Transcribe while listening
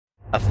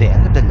At the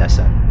end of the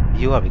lesson,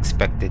 you are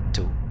expected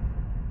to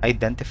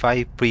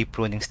identify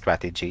pre-pruning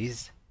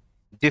strategies,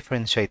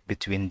 differentiate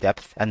between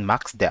depth and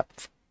max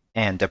depth,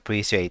 and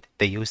appreciate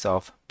the use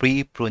of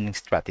pre-pruning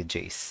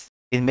strategies.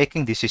 In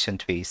making decision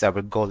trees,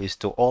 our goal is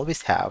to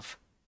always have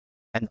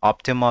an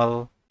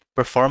optimal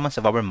performance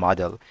of our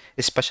model,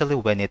 especially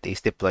when it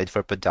is deployed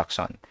for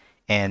production.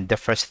 And the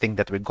first thing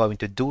that we're going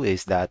to do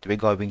is that we're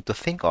going to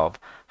think of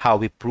how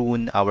we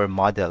prune our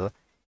model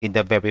in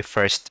the very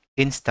first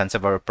instance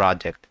of our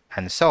project.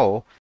 And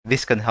so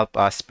this can help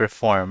us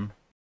perform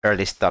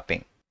early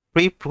stopping.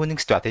 Pre-pruning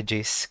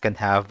strategies can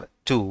have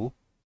two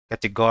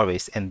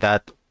categories, and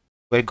that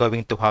we're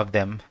going to have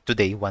them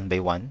today one by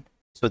one.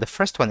 So the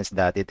first one is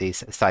that it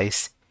is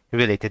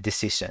size-related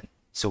decision.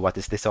 So what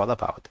is this all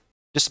about?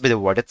 Just by the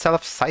word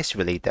itself,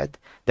 size-related,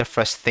 the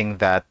first thing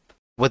that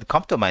would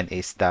come to mind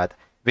is that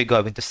we're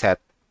going to set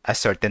a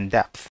certain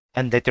depth.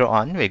 And later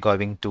on, we're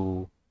going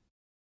to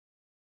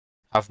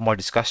have more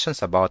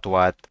discussions about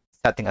what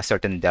setting a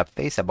certain depth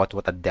is, about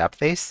what a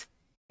depth is,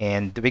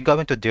 and we're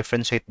going to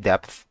differentiate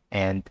depth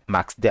and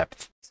max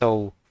depth.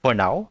 So for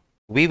now,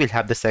 we will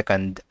have the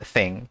second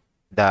thing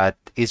that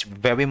is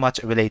very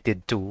much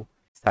related to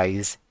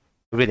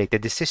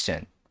size-related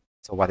decision.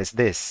 So what is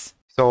this?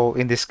 So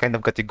in this kind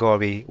of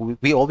category,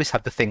 we always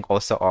have to think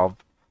also of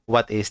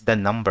what is the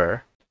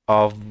number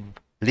of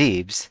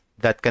leaves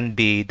that can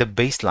be the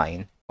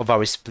baseline of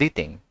our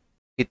splitting.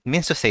 It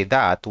means to say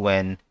that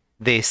when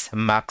this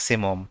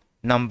maximum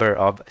number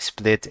of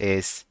split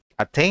is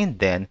attained,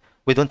 then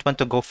we don't want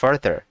to go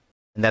further.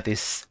 And that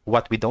is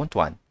what we don't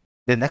want.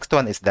 The next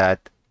one is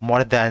that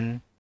more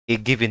than a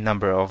given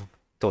number of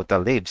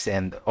total leaves,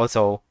 and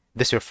also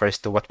this refers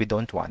to what we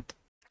don't want.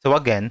 So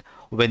again,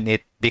 when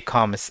it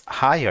becomes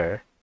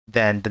higher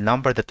than the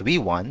number that we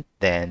want,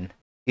 then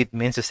it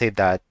means to say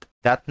that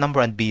that number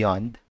and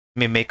beyond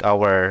may make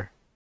our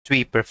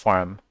tree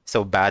perform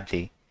so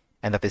badly,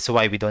 and that is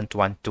why we don't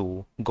want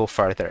to go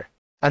further.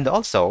 And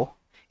also,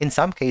 in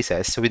some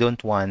cases, we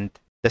don't want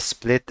the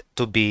split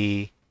to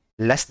be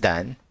less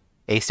than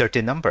a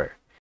certain number.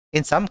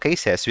 In some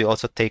cases, we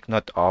also take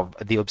note of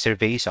the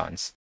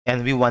observations,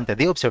 and we want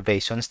the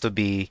observations to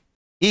be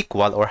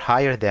equal or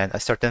higher than a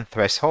certain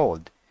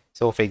threshold.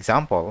 So for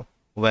example,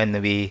 when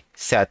we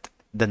set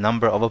the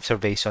number of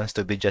observations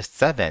to be just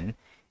 7,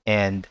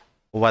 and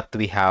what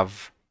we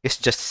have is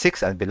just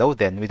 6 and below,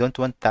 then we don't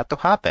want that to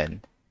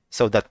happen.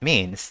 So that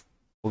means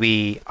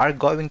we are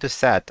going to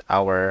set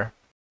our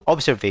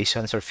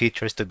observations or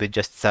features to be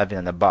just 7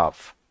 and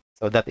above.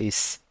 So that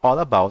is all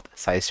about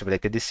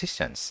size-related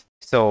decisions.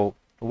 So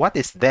what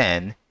is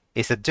then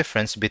is the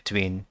difference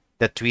between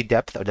the tree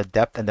depth or the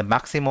depth and the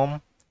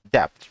maximum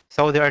depth.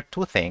 So there are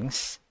two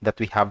things that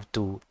we have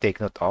to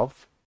take note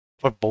of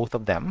for both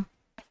of them.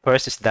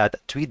 First is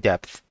that tree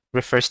depth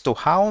refers to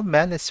how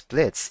many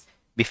splits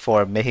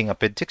before making a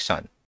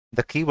prediction.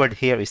 The keyword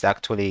here is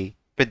actually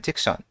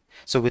prediction.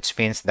 So which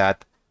means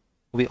that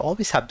we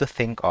always have to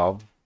think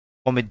of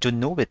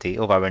homogeneity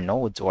of our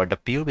nodes or the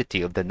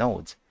purity of the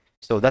nodes.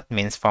 So that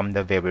means from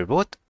the very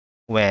root,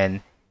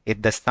 when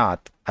it does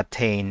not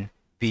attain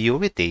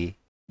purity,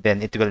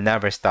 then it will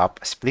never stop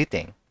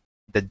splitting.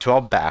 The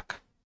drawback,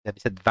 the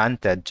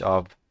disadvantage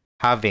of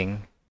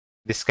having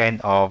this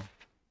kind of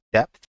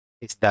depth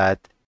is that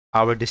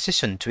our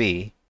decision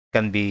tree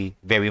can be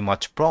very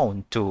much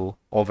prone to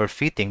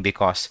overfitting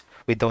because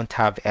we don't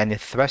have any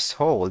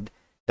threshold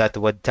that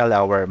would tell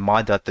our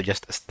model to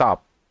just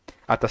stop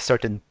at a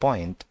certain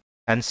point.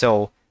 And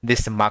so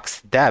this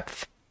max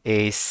depth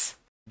is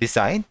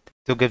designed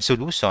to give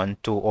solution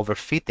to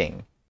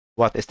overfitting.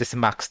 What is this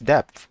max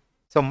depth?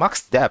 So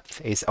max depth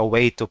is a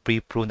way to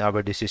pre-prune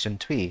our decision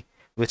tree,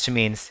 which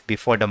means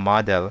before the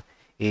model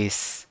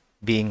is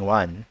being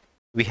run,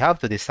 we have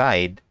to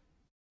decide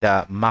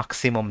the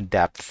maximum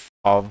depth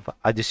of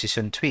a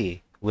decision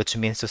tree, which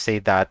means to say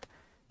that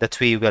the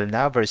tree will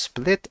never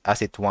split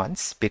as it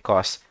wants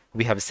because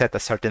we have set a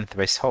certain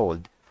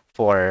threshold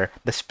for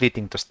the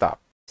splitting to stop.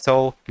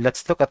 So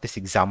let's look at this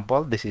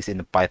example. This is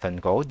in Python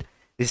code.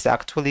 This is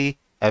actually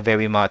a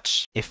very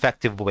much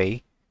effective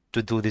way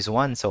to do this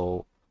one.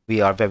 So we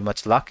are very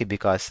much lucky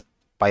because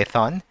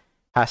Python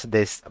has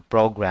this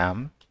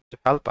program to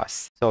help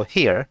us. So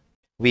here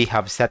we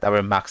have set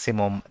our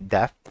maximum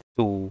depth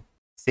to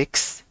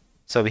 6.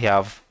 So we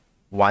have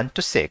 1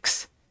 to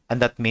 6,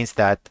 and that means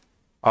that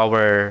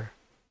our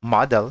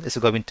model is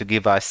going to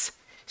give us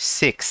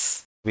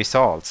 6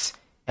 results.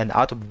 And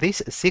out of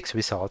these 6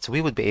 results,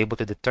 we would be able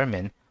to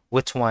determine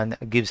which one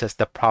gives us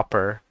the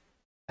proper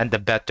and the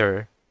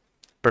better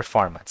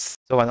performance.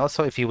 So, and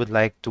also if you would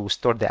like to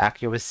store the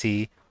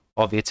accuracy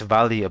of its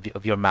value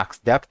of your max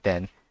depth,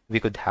 then we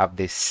could have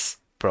this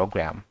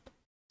program.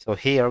 So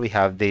here we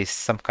have this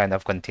some kind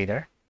of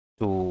container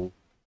to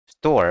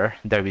store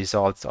the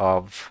results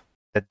of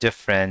the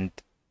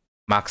different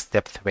max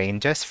depth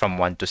ranges from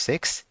 1 to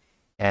 6.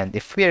 And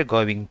if we are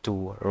going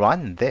to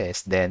run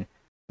this, then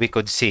we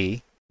could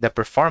see the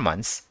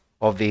performance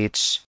of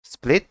each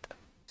split,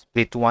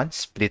 split 1,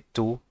 split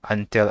 2,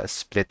 until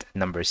split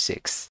number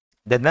 6.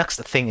 The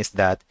next thing is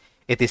that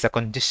it is a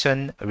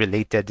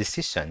condition-related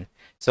decision.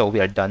 So we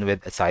are done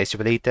with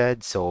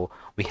size-related. So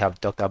we have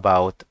talked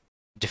about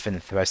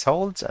different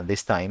thresholds, and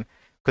this time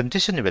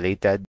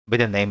condition-related. By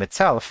the name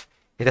itself,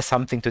 it has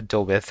something to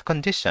do with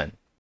condition.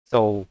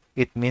 So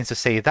it means to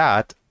say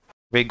that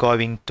we're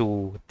going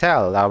to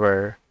tell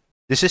our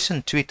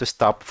decision tree to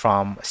stop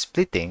from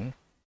splitting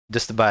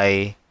just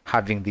by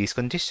having these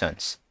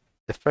conditions.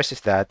 The first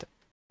is that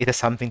it has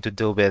something to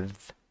do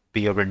with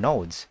pure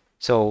nodes.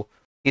 So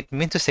it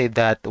means to say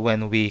that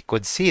when we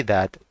could see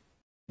that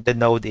the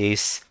node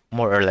is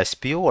more or less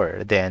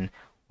pure, then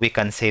we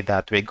can say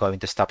that we're going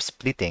to stop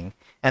splitting.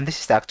 And this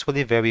is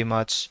actually very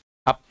much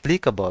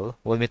applicable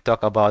when we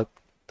talk about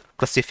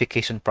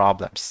classification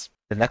problems.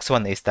 The next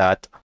one is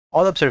that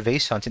all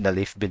observations in the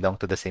leaf belong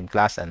to the same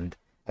class, and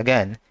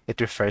again, it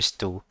refers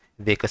to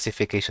the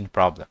classification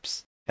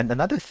problems. And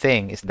another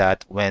thing is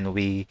that when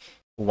we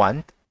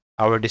want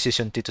our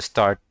decision tree to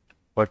start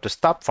or to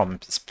stop from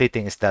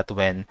splitting, is that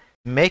when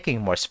making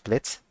more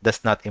splits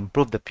does not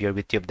improve the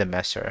purity of the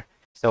measure.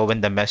 So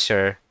when the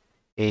measure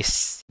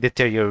is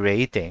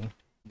deteriorating,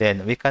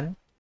 then we can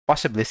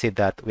possibly say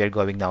that we are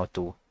going now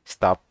to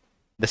stop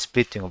the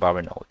splitting of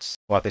our nodes.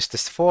 What is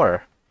this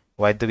for?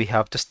 Why do we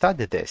have to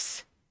study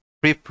this?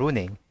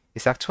 Pre-pruning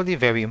is actually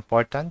very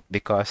important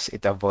because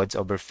it avoids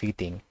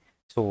overfitting.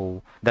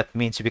 So that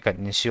means we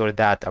can ensure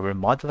that our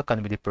model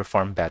can really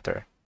perform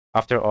better.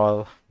 After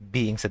all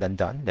being said and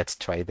done, let's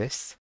try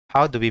this.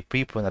 How do we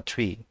pre-prune a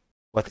tree?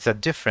 What is the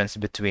difference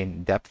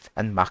between depth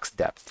and max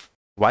depth?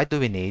 Why do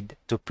we need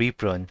to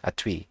pre-prune a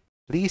tree?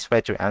 Please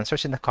write your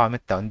answers in the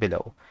comment down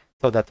below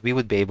so that we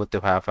would be able to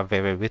have a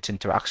very rich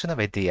interaction of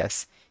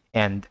ideas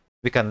and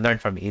we can learn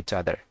from each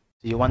other.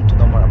 Do you want to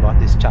know more about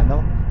this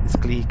channel?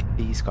 Just click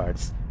these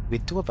cards. We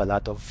do have a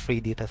lot of free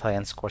data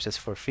science courses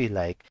for free,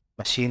 like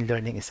machine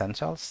learning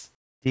essentials,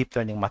 deep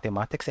learning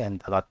mathematics,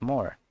 and a lot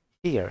more.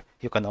 Here,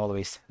 you can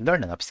always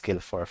learn an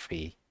upskill for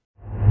free.